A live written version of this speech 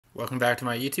Welcome back to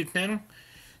my YouTube channel.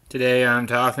 Today I'm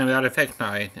talking about effect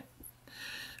size.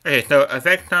 Okay, so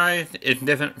effect size is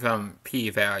different from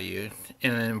p-values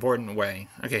in an important way.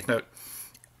 Okay, so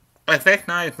effect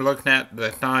size looks at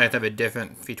the size of a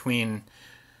difference between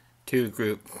two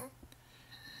groups,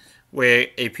 where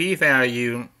a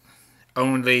p-value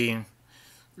only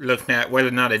looks at whether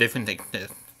or not a difference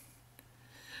exists.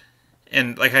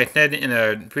 And like I said in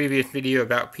a previous video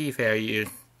about p-values,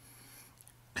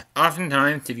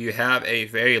 oftentimes if you have a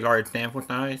very large sample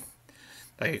size,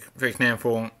 like for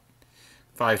example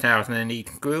 5,000 in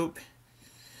each group,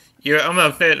 you're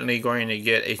almost certainly going to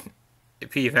get a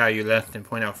p-value less than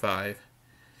 0.05.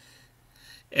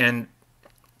 And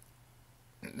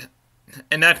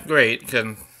that's great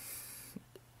because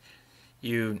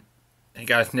you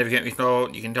got a significant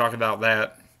result, you can talk about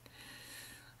that.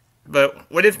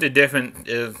 But what if the difference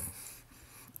is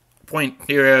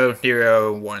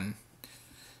 0.001?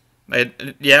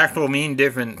 Like, the actual mean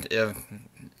difference is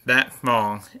that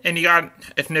small, and you got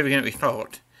a significant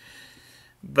result,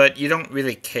 but you don't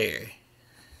really care,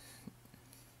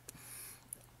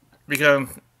 because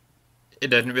it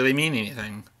doesn't really mean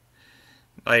anything.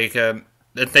 Like,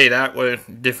 let's say that was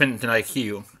difference in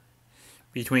IQ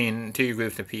between two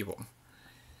groups of people.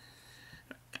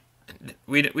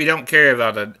 We don't care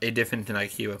about a difference in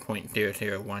IQ of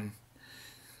 0.001,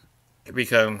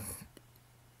 because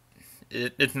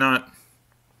it's not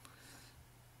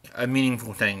a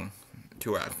meaningful thing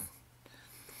to us.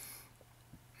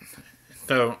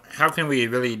 So how can we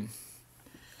really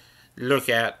look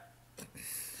at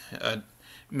a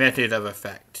method of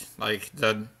effect, like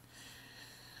get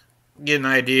an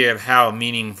idea of how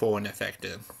meaningful an effect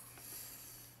is?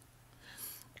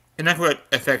 And that's what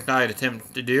effect size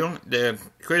attempts to do. The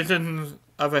criticisms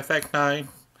of effect size,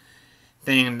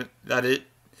 saying that it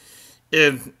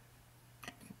is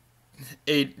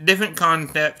a different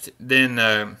concept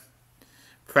than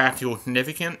practical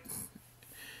significance,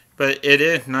 but it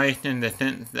is nice in the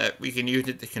sense that we can use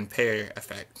it to compare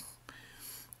effects.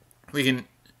 We can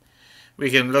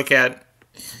look at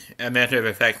a measure of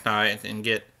effect size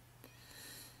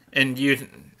and use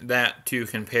that to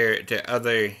compare it to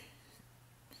other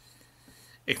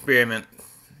experiments,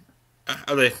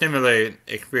 other similar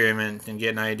experiments, and get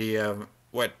an idea of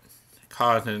what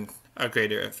causes a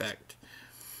greater effect.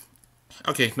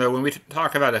 Okay, so when we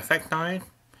talk about effect size,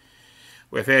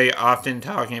 we're very often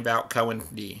talking about Cohen's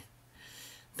d.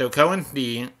 So Cohen's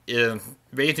d is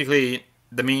basically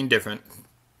the mean difference.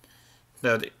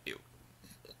 So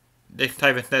this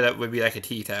type of setup would be like a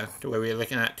t-test, where we're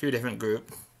looking at two different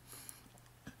groups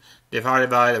divided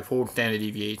by the pooled standard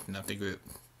deviation of the group.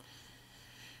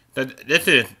 So this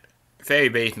is very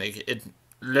basic. It's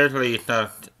literally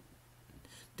just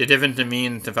the difference in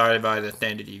means divided by the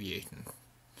standard deviation.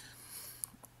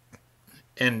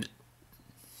 And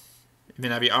it may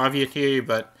not be obvious here,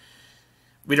 but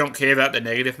we don't care about the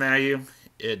negative value.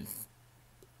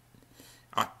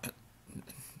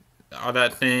 All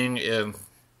that thing is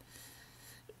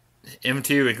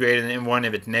M2 is greater than M1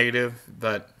 if it's negative,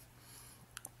 but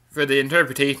for the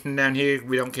interpretation down here,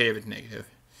 we don't care if it's negative.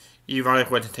 You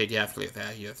might want to take the absolute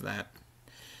value of that.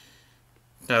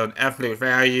 So the absolute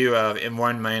value of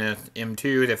M1 minus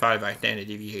M2 divided by standard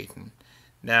deviation.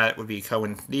 That would be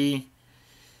Cohen's d.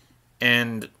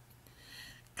 And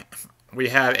we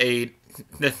have a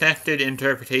necessitated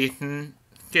interpretation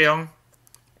scale.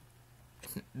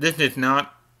 This is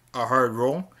not a hard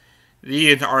rule.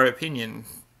 These are opinions.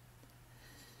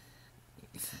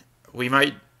 We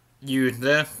might use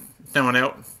this. Someone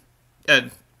else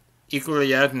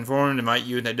equally as informed might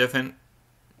use a different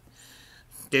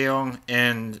scale,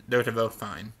 and those are both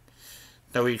fine.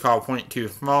 So we call 0.2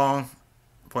 small,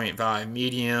 0.5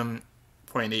 medium,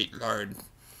 0.8 large.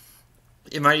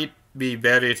 It might be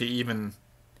better to even,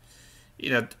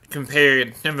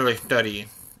 compare similar studies,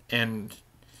 and,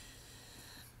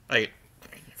 like,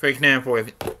 for example,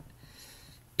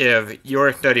 if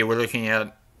your study were looking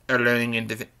at a learning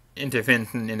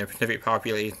intervention in a specific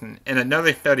population, and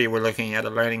another study were looking at a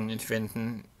learning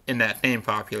intervention in that same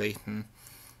population,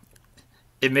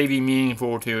 it may be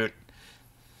meaningful to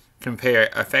compare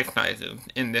effect sizes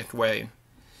in this way.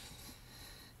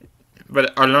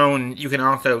 But alone, you can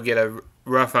also get a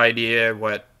rough idea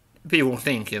what people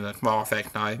think is a small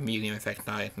effect size, medium effect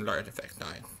size, and large effect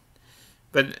size.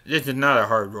 But this is not a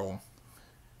hard rule.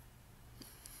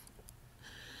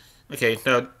 Okay,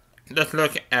 so let's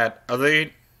look at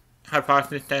other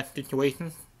hypothesis test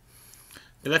situations.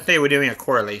 So let's say we're doing a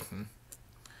correlation.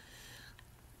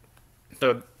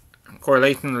 So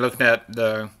correlation looks at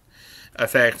the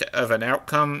effect of an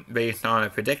outcome based on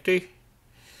a predictor,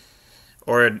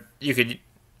 or you could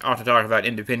also talk about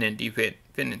independent,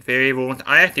 dependent variables.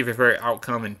 I actually prefer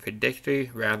outcome and predictor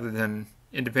rather than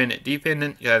independent,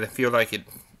 dependent, because I feel like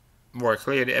it's more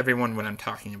clear to everyone what I'm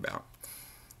talking about.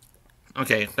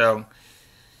 Okay, so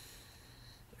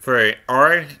for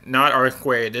R, not R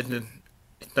squared, this is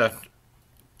just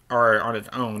R on its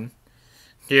own.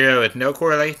 0 is no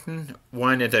correlation.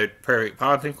 1 is a perfect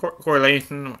positive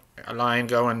correlation. A line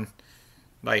going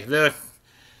like this.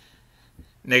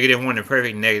 -1 is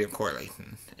perfect negative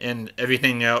correlation. And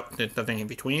everything else is something in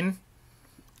between.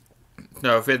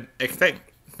 So if it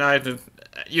effect size is,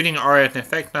 using R as an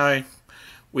effect size,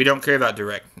 we don't care about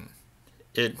direction.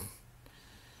 It's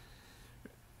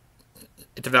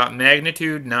about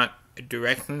magnitude, not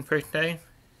direction per se.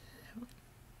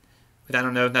 But I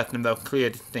don't know if that's the most clear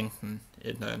distinction.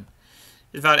 It's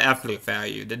about absolute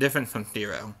value, the difference from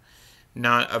 0,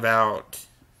 not about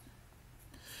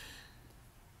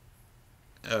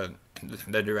the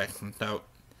direction. So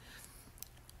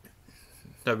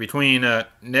between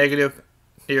negative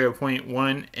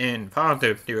 0.1 and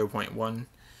positive 0.1,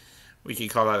 we could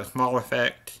call that a small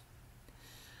effect.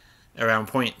 Around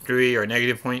 0.3 or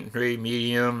negative 0.3,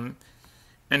 medium,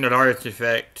 and the largest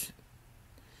effect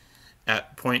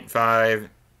at 0.5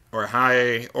 or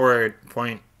high, or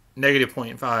negative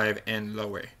 0.5 and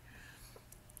lower.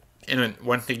 And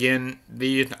once again,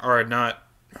 these are not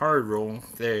hard rules,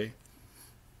 they're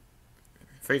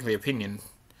frankly opinions.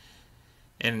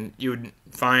 And you would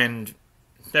find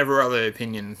several other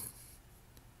opinions.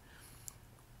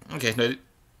 Okay, so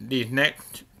these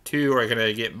next two are going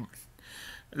to get a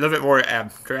little bit more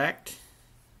abstract.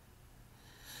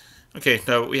 Okay,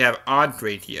 so we have odds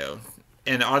ratios.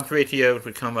 And odds ratios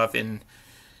would come up in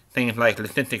things like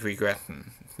logistic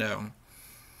regression. So,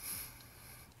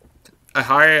 a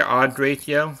higher odds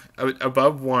ratio,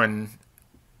 above 1,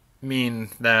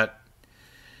 means that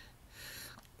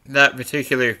that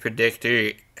particular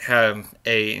predictor has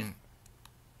a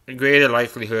greater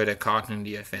likelihood of causing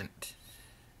the event.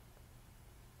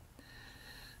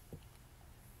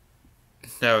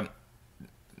 So,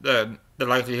 the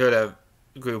likelihood of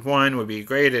group 1 would be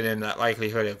greater than the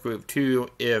likelihood of group 2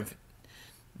 if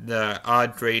the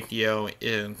odds ratio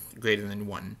is greater than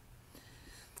 1.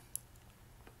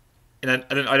 And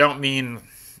I don't mean,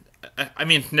 I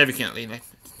mean significantly, like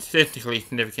statistically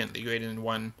significantly greater than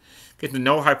 1. Because the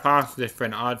null hypothesis for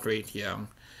an odds ratio,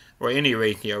 or any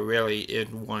ratio really, is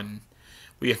 1.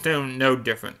 We assume no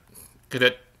difference.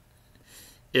 Because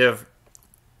if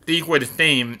these were the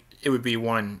same, it would be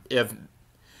 1. If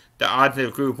the odds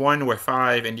of group 1 were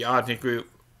 5 and the odds of group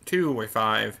 2 were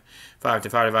 5, 5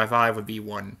 divided by 5 would be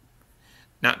 1.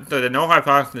 Now, so the null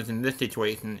hypothesis in this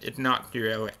situation is not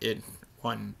 0, it's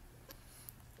 1.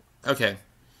 Okay.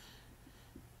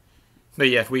 So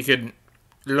yes, we could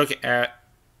look at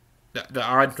the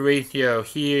odds ratio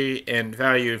here and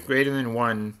values greater than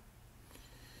 1,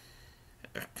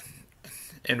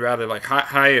 and rather like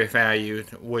higher values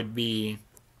would be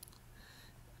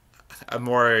a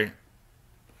more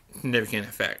significant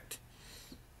effect.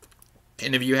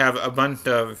 And if you have a bunch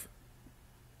of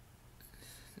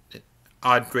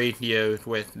odds ratios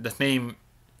with the same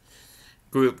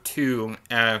group 2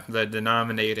 as the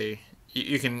denominator,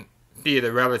 you can see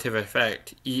the relative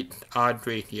effect each odds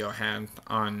ratio has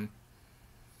on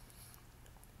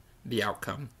the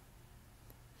outcome.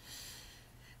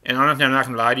 And honestly, I'm not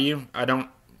going to lie to you, I don't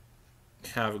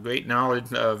have a great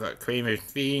knowledge of Cramer's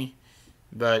phi,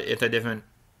 but it's a different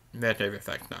method of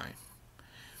effect size.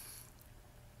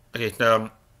 Okay,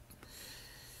 so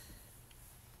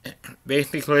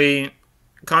basically,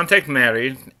 context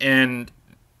matters, and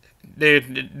there's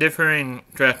differing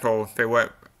thresholds for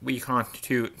what we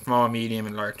constitute small, medium,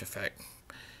 and large effects.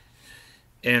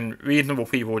 And reasonable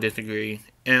people disagree,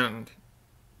 and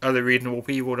other reasonable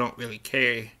people don't really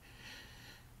care.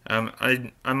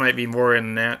 I might be more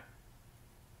in that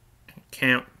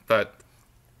camp, but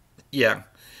yeah.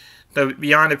 So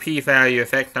beyond a p-value,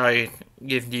 effect size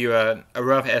gives you a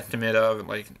rough estimate of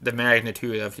like the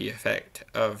magnitude of the effect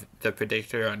of the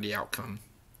predictor on the outcome.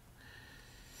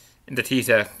 In the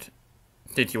t-test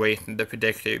situation, the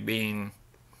predictor being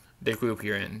the group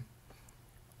you're in.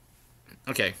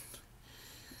 Okay.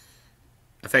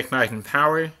 Effect size and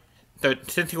power. So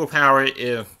statistical power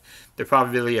is the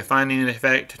probability of finding an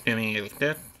effect, assuming it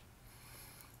exists.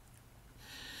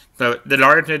 So the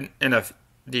larger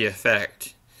the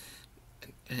effect,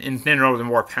 in general, the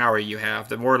more power you have,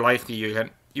 the more likely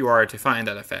you are to find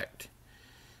that effect.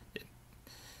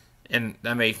 And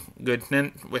that makes good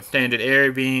sense, with standard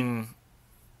error being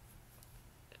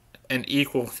an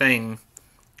equal thing.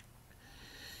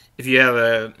 If you have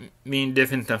a mean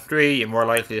difference of 3, you're more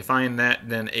likely to find that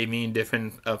than a mean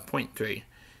difference of 0.3.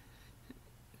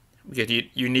 because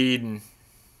you need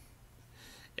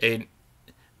a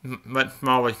much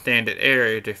smaller standard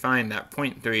error to find that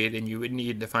 0.3 than you would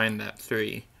need to find that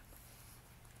 3.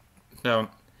 So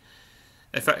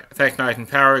effect size and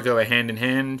power go hand in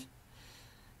hand,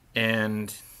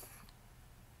 and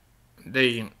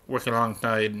they work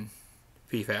alongside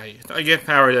p-values. I guess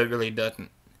power really doesn't.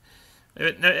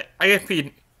 I guess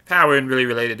power is really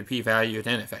related to p-values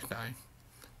and effect size.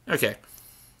 Okay.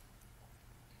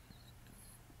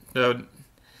 So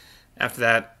after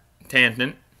that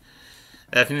tangent,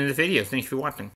 that's the end of the video. Thanks for watching.